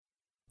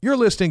You're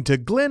listening to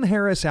Glynn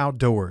Harris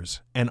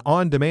Outdoors, an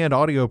on-demand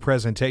audio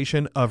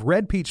presentation of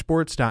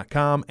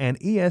RedPeachSports.com and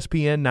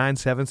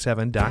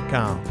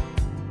ESPN977.com.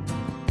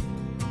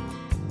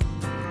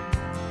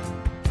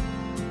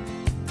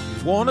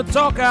 You want to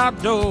talk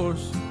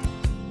outdoors?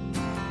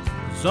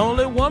 There's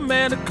only one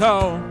man to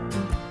call.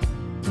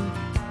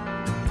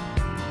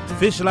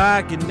 Fish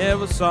like you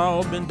never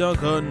saw, been duck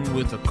hunting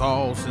with a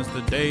call since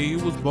the day he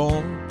was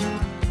born.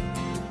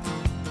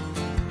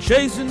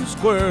 Chasing the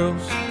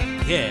squirrels,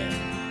 yeah,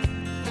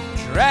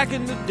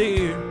 tracking the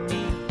deer.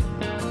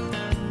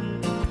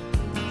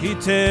 He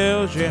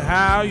tells you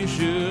how you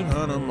should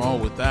hunt them all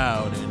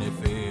without any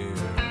fear.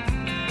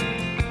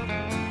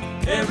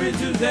 Every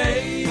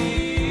Tuesday,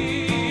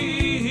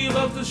 he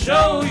loves to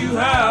show you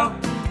how.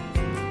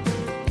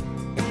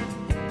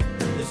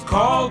 It's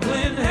called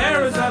Glynn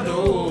Harris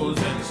Outdoors,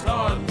 and it's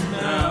starting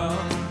now.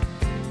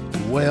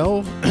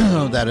 Well,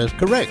 that is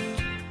correct.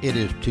 It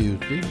is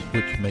Tuesday,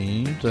 which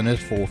means, and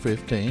it's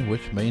 4:15,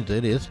 which means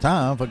it is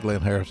time for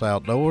Glynn Harris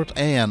Outdoors,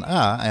 and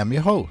I am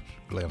your host,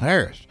 Glynn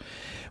Harris.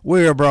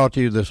 We are brought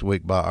to you this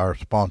week by our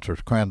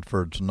sponsors,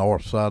 Cranford's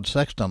Northside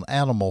Sexton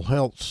Animal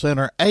Health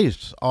Center,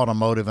 Ace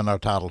Automotive, and our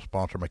title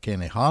sponsor,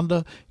 McKinney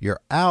Honda, your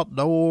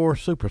outdoor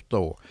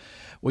superstore.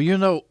 Well, you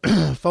know,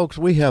 folks,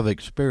 we have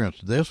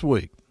experienced this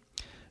week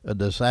a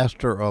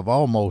disaster of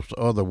almost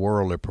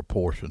otherworldly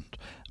proportions.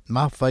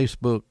 My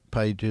Facebook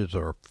pages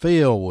are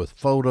filled with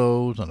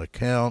photos and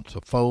accounts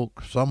of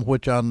folks, some of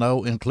which I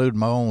know include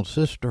my own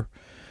sister,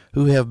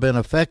 who have been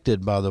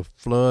affected by the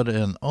flood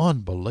in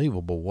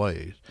unbelievable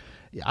ways.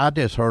 I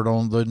just heard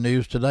on the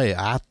news today,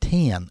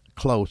 I-10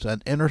 closed,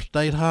 an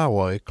interstate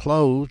highway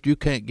closed. You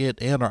can't get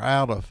in or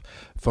out of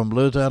from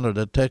Louisiana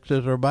to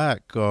Texas or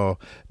back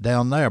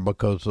down there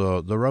because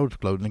the road's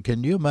closed. And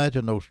can you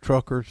imagine those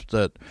truckers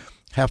that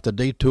have to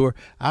detour?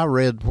 I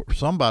read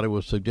somebody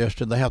was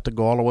suggesting they have to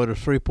go all the way to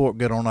Shreveport,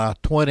 get on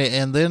I-20,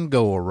 and then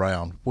go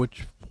around,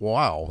 which,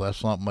 wow, that's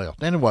something else.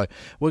 Anyway,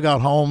 we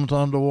got homes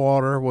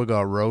underwater, we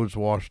got roads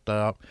washed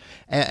out,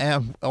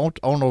 and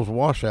on those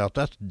washouts,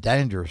 that's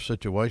dangerous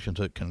situations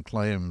that can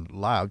claim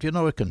lives. You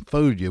know, it can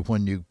fool you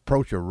when you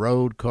approach a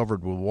road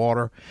covered with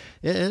water.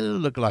 It'll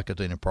look like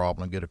it's any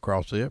problem to get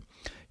across it.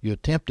 You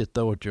attempt it,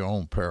 though, at your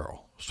own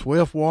peril.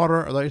 Swift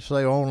water, they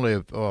say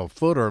only a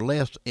foot or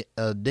less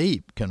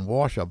deep, can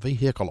wash a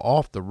vehicle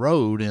off the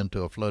road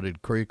into a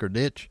flooded creek or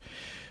ditch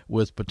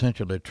with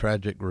potentially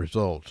tragic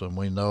results. And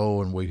we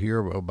know and we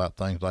hear about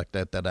things like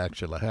that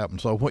actually happen.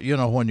 So, you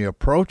know, when you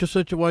approach a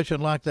situation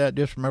like that,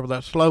 just remember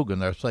that slogan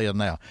they're saying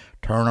now,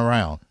 turn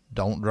around,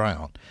 don't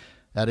drown.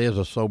 That is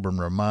a sobering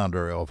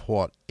reminder of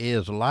what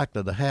is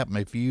likely to happen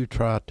if you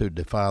try to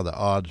defy the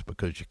odds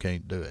because you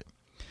can't do it.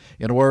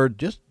 In a word,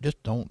 just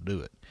don't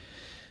do it.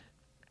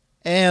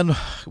 And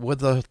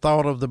with the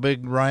thought of the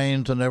big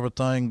rains and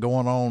everything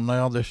going on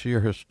now, this year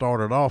has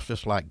started off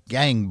just like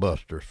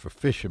gangbusters for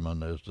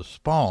fishermen as the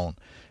spawn.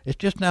 It's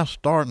just now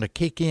starting to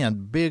kick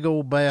in. Big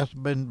old bass,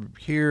 been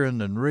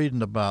hearing and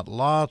reading about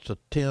lots of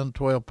 10,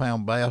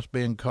 12-pound bass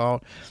being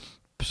caught.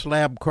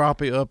 Slab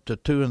crappie up to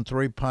 2 and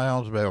 3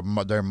 pounds.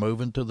 They're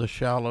moving to the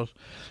shallows,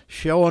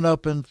 showing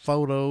up in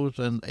photos,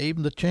 and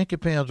even the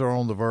chinky pins are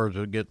on the verge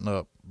of getting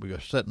up. We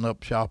are setting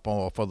up shop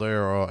for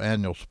their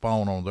annual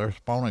spawn on their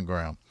spawning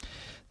ground.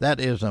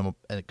 That is an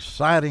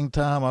exciting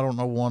time. I don't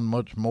know one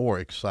much more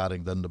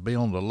exciting than to be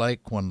on the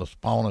lake when the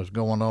spawn is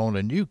going on,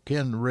 and you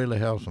can really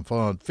have some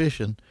fun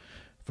fishing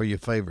for your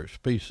favorite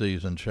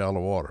species in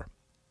shallow water.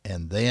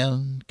 And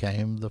then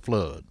came the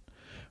flood,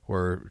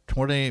 where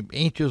 20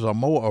 inches or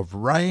more of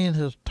rain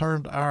has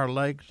turned our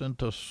lakes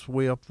into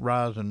swift,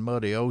 rising,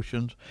 muddy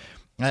oceans.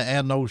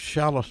 And those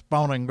shallow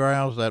spawning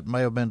grounds that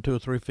may have been 2 or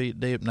 3 feet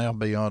deep now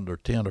be under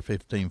 10 or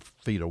 15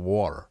 feet of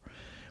water.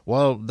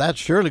 Well, that's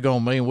surely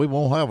going to mean we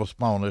won't have a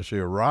spawn this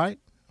year, right?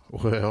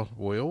 Well,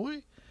 will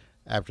we?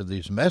 After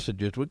these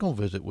messages, we're going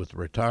to visit with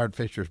retired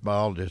fisheries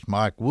biologist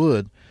Mike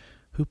Wood,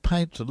 who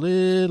paints a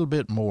little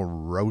bit more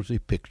rosy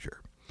picture.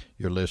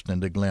 You're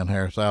listening to Glynn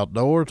Harris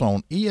Outdoors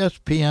on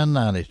ESPN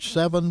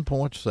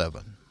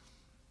 97.7.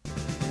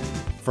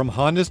 From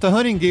Hondas to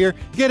hunting gear,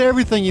 get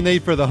everything you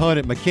need for the hunt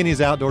at McKinney's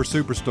Outdoor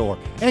Superstore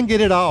and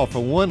get it all for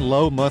one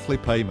low monthly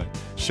payment.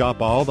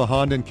 Shop all the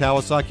Honda and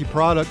Kawasaki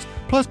products,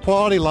 plus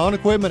quality lawn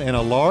equipment and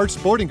a large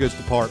sporting goods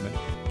department.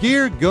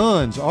 Gear,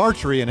 guns,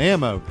 archery, and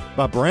ammo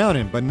by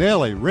Browning,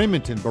 Benelli,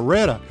 Remington,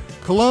 Beretta,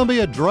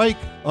 Columbia, Drake,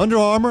 Under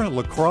Armour,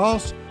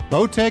 Lacrosse,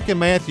 Bowtech, and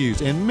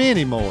Matthews, and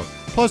many more.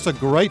 Plus a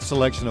great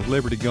selection of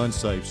Liberty gun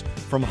safes.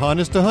 From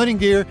Hondas to hunting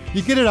gear,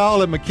 you get it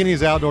all at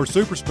McKinney's Outdoor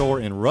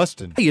Superstore in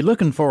Ruston. Are you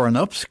looking for an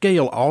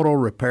upscale auto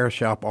repair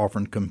shop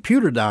offering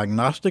computer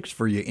diagnostics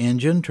for your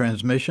engine,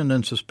 transmission,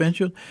 and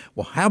suspension?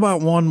 Well, how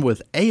about one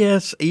with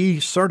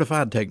ASE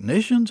certified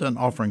technicians and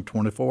offering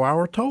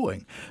 24-hour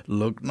towing?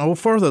 Look no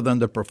further than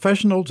the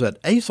professionals at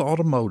Ace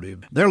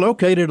Automotive. They're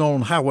located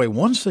on Highway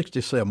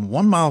 167,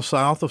 1 mile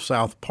south of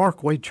South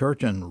Parkway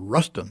Church in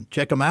Ruston.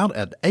 Check them out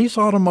at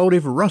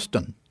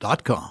aceautomotiveruston.com.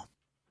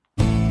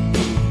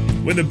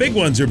 When the big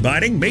ones are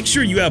biting, make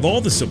sure you have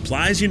all the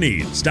supplies you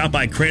need. Stop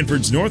by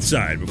Cranford's North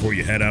Side before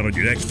you head out on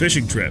your next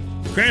fishing trip.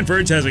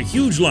 Cranford's has a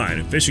huge line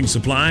of fishing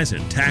supplies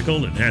and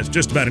tackle and has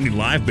just about any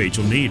live bait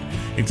you'll need,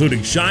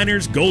 including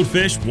shiners,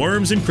 goldfish,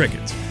 worms, and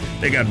crickets.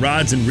 They got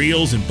rods and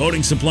reels and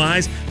boating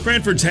supplies.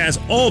 Cranford's has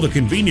all the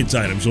convenience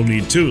items you'll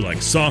need too,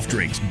 like soft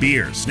drinks,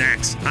 beer,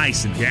 snacks,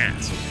 ice, and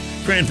gas.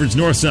 Cranford's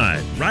North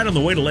Side, right on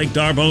the way to Lake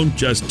D'Arbonne,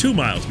 just 2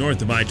 miles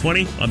north of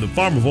I-20 on the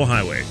Farmerville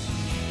Highway.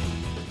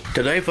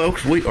 Today,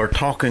 folks, we are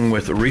talking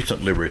with a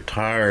recently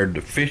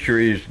retired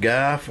fisheries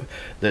guy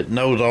that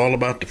knows all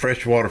about the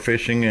freshwater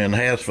fishing and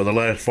has for the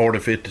last 40,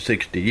 50,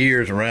 60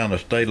 years around the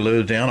state of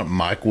Louisiana,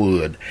 Mike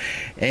Wood.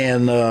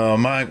 And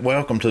Mike,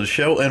 welcome to the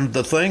show. And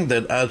the thing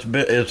that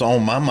is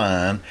on my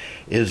mind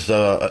is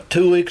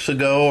 2 weeks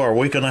ago or a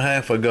week and a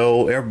half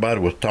ago, everybody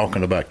was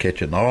talking about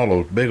catching all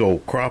those big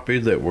old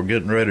crappie that were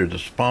getting ready to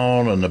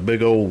spawn and the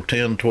big old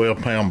 10,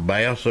 12-pound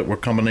bass that were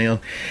coming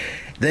in.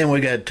 Then we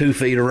got 2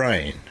 feet of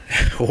rain.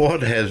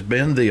 What has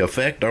been the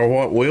effect, or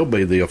what will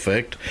be the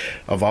effect,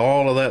 of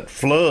all of that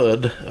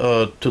flood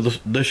to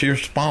this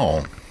year's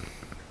spawn?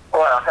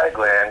 Well, hey,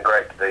 Glenn,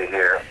 great to be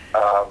here.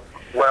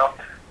 Well,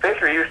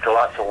 fish are used to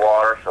lots of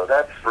water, so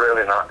that's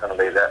really not going to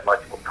be that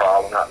much of a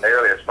problem, not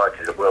nearly as much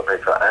as it will be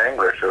for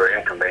anglers who are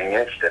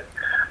inconvenienced. And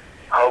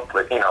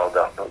hopefully, the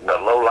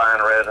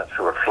low-lying residents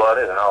who are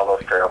flooded and all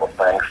those terrible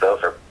things,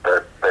 those are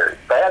very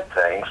bad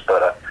things,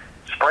 but a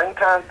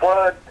springtime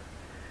flood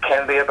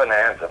can be a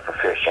bonanza for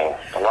fishing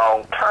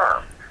long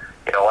term.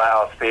 It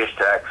allows fish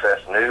to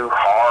access new,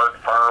 hard,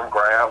 firm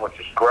ground, which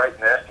is great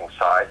nesting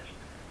sites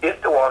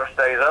if the water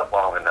stays up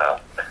long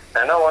enough.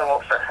 Now, no one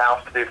wants their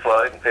house to be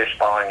flooded and fish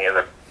falling in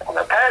on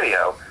their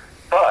patio,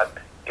 but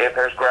if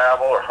there's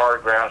gravel or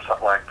hard ground,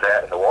 something like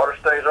that, and the water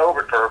stays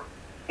over for,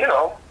 3,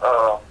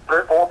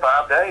 4,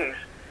 5 days,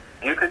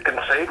 you could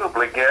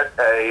conceivably get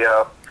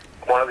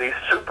one of these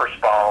super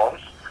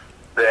spawns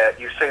that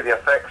you see the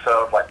effects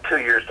of like 2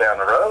 years down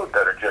the road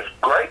that are just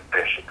great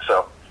fishing.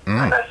 So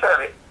not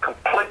necessarily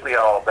completely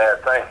all a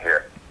bad thing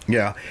here.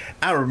 Yeah,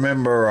 I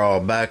remember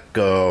back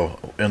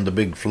in the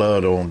big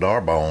flood on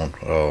D'Arbonne,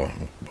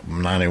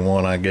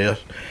 91, I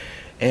guess,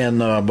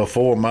 and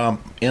before my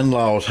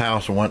in-laws'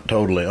 house went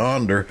totally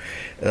under,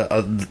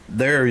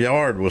 their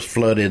yard was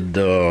flooded,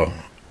 and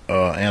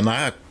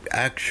I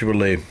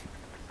actually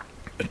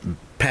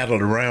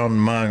paddled around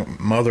my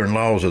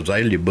mother-in-law's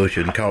azalea bush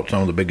and caught some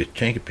of the biggest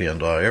chinky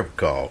pins I ever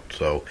caught.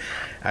 So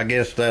I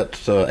guess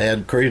that's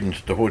add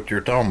credence to what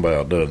you're talking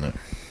about, doesn't it?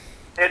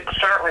 It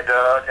certainly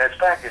does. In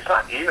fact, it's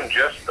not even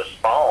just the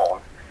spawn.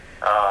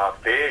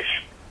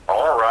 Fish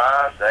on a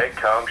rise, they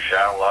come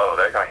shallow.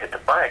 They're going to hit the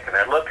bank, and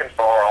they're looking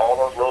for all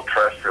those little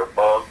terrestrial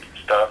bugs and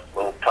stuff,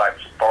 little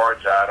types of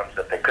forage items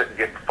that they couldn't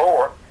get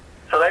before.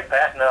 So they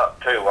fatten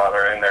up, too, while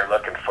they're in there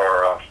looking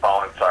for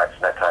spawning sites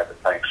and that type of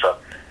thing. So,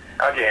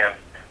 again,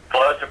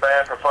 floods are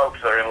bad for folks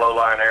that are in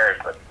low-lying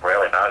areas, but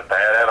really not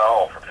bad at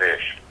all for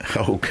fish.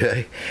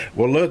 Okay.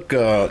 Well, look,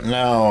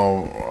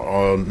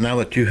 now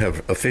that you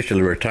have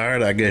officially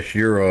retired, I guess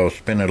you're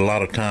spending a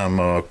lot of time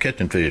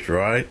catching fish,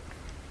 right?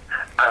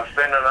 I'm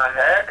spending a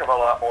heck of a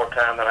lot more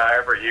time than I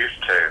ever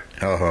used to.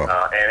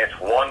 And it's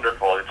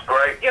wonderful. It's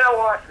great. You know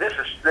what? This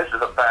is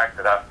a fact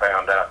that I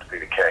found out to be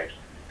the case.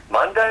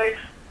 Mondays,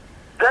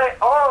 they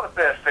are the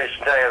best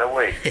fishing day of the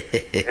week.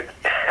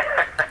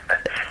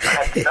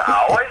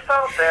 I always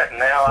thought that, and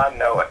now I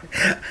know it.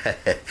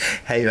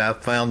 Hey, I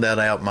found that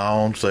out my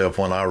own self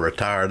when I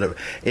retired.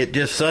 It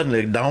just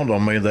suddenly dawned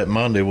on me that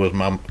Monday was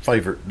my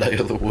favorite day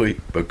of the week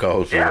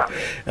because you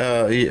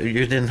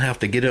didn't have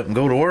to get up and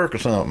go to work or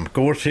something. Of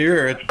course,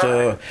 here it's...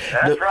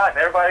 That's right, and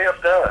everybody else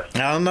does.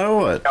 I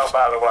know it. Oh,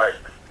 by the way,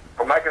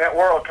 we're making that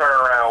world turn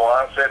around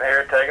while I'm sitting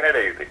here taking it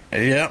easy.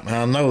 Yeah,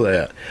 I know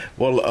that.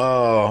 Well,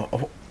 are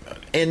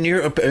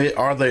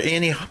there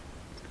any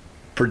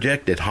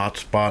projected hot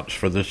spots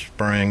for this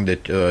spring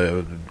that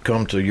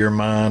come to your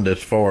mind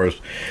as far as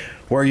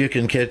where you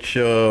can catch,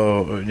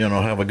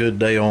 have a good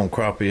day on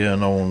crappie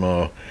and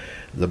on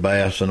the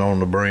bass and on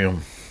the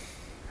brim?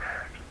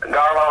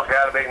 D'Arbonne's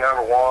got to be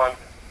number one.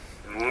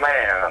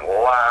 Man,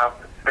 live,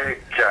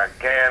 big,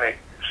 gigantic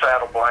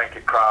saddle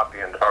blanket crappie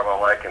in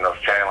D'Arbonne Lake in those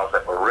channels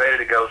that were ready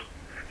to go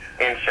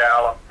in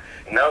shallow.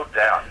 No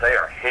doubt, they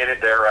are headed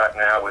there right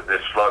now with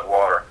this flood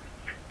water.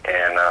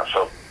 And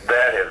so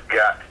that has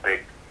got to be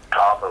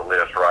top of the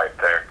list right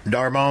there.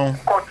 D'Arbonne?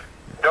 Of course,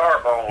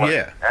 D'Arbonne Lake.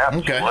 Yeah.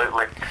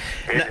 Absolutely. Okay.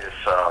 It is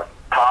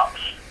tops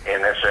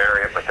in this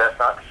area, but that's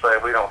not to say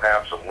we don't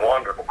have some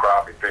wonderful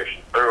crappie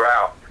fishing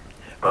throughout.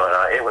 But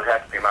it would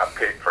have to be my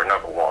pick for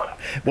number one.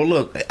 Well,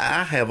 look,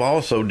 I have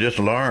also just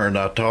learned,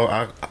 I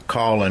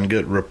call and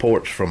get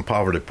reports from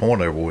Poverty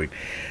Point every week,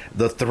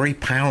 the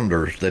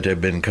 3-pounders that have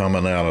been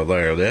coming out of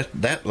there.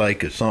 That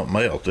lake is something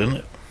else, isn't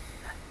it?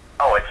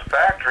 Oh, it's a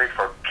factory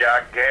for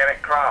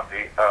gigantic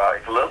crappie.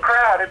 It's a little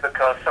crowded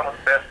because some of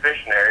the best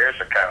fishing areas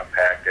are kind of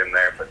packed in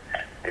there. But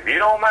if you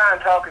don't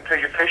mind talking to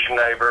your fishing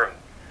neighbor,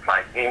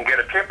 might even get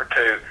a tip or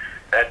two,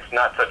 that's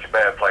not such a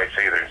bad place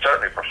either. And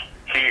certainly for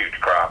huge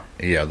crop.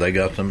 Yeah, they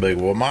got some big.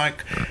 Well,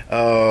 Mike,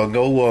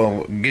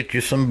 go get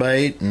you some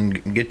bait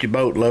and get your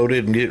boat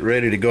loaded and get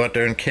ready to go out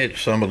there and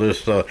catch some of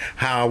this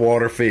high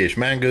water fish.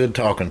 Man, good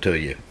talking to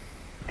you.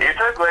 You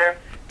too, Glenn.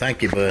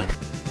 Thank you, bud.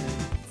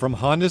 From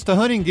Hondas to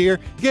hunting gear,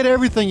 get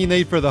everything you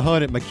need for the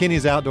hunt at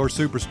McKinney's Outdoor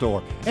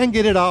Superstore and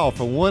get it all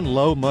for one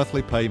low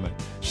monthly payment.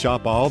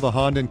 Shop all the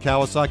Honda and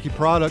Kawasaki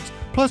products,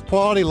 plus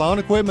quality lawn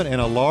equipment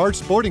and a large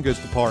sporting goods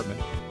department.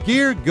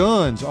 Gear,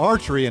 guns,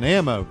 archery, and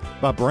ammo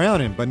by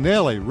Browning,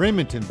 Benelli,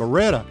 Remington,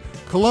 Beretta,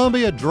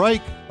 Columbia,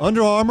 Drake,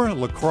 Under Armour,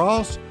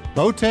 Lacrosse,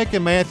 Bowtech,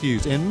 and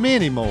Matthews, and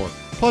many more.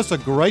 Plus a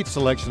great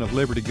selection of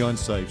Liberty gun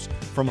safes.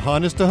 From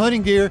Hondas to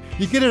hunting gear,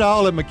 you get it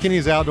all at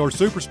McKinney's Outdoor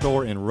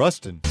Superstore in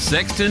Ruston.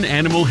 Sexton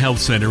Animal Health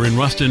Center in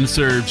Ruston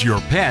serves your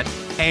pet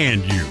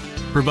and you,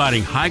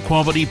 providing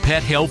high-quality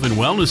pet health and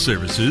wellness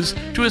services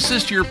to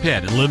assist your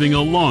pet in living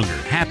a longer,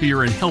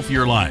 happier, and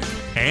healthier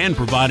life, and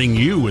providing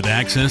you with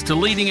access to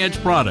leading-edge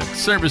products,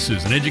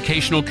 services, and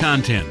educational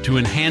content to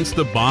enhance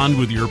the bond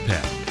with your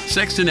pet.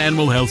 Sexton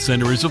Animal Health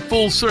Center is a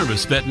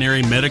full-service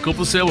veterinary medical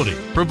facility,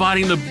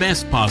 providing the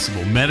best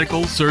possible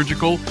medical,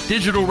 surgical,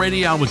 digital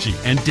radiology,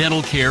 and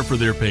dental care for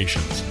their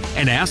patients.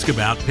 And ask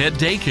about pet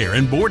daycare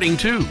and boarding,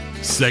 too.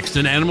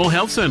 Sexton Animal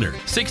Health Center,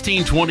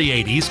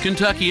 1628 East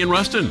Kentucky in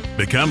Ruston.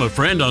 Become a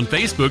friend on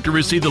Facebook to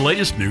receive the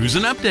latest news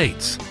and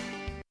updates.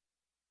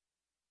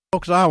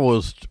 Folks, I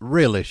was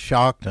really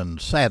shocked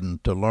and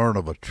saddened to learn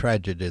of a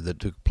tragedy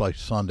that took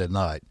place Sunday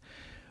night.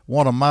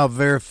 One of my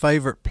very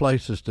favorite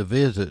places to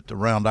visit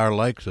around our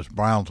lakes is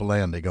Brown's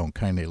Landing on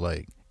Caney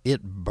Lake.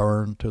 It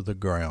burned to the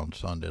ground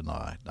Sunday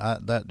night.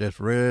 That just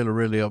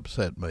really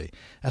upset me.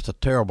 That's a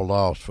terrible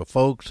loss for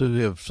folks who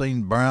have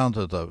seen Brown's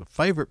as a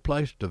favorite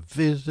place to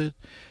visit,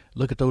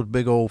 look at those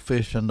big old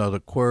fish in the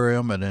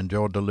aquarium, and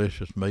enjoy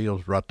delicious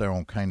meals right there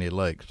on Caney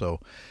Lake. So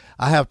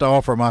I have to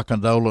offer my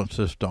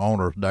condolences to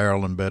owners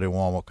Darrell and Betty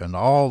Womack and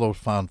all those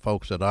fine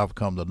folks that I've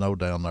come to know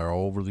down there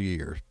over the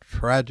years.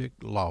 Tragic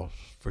loss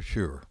for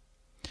sure.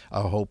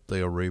 I hope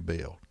they'll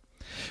rebuild.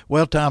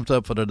 Well, time's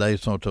up for today,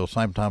 so until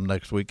same time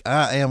next week,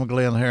 I am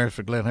Glynn Harris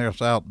for Glynn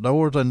Harris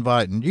Outdoors,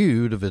 inviting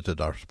you to visit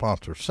our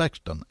sponsor,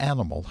 Sexton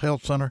Animal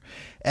Health Center,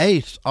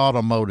 Ace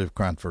Automotive,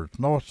 Cranford's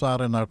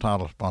Northside, and our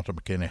title sponsor,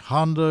 McKinney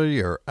Honda,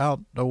 your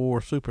outdoor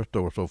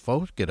superstore. So,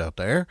 folks, get out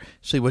there,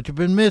 see what you've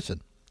been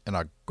missing in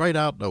our great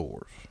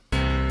outdoors.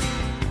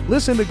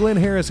 Listen to Glynn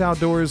Harris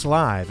Outdoors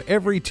live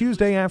every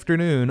Tuesday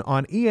afternoon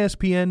on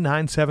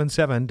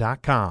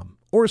ESPN977.com.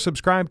 Or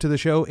subscribe to the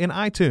show in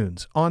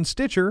iTunes, on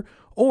Stitcher,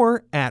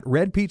 or at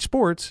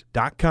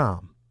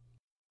redpeachsports.com.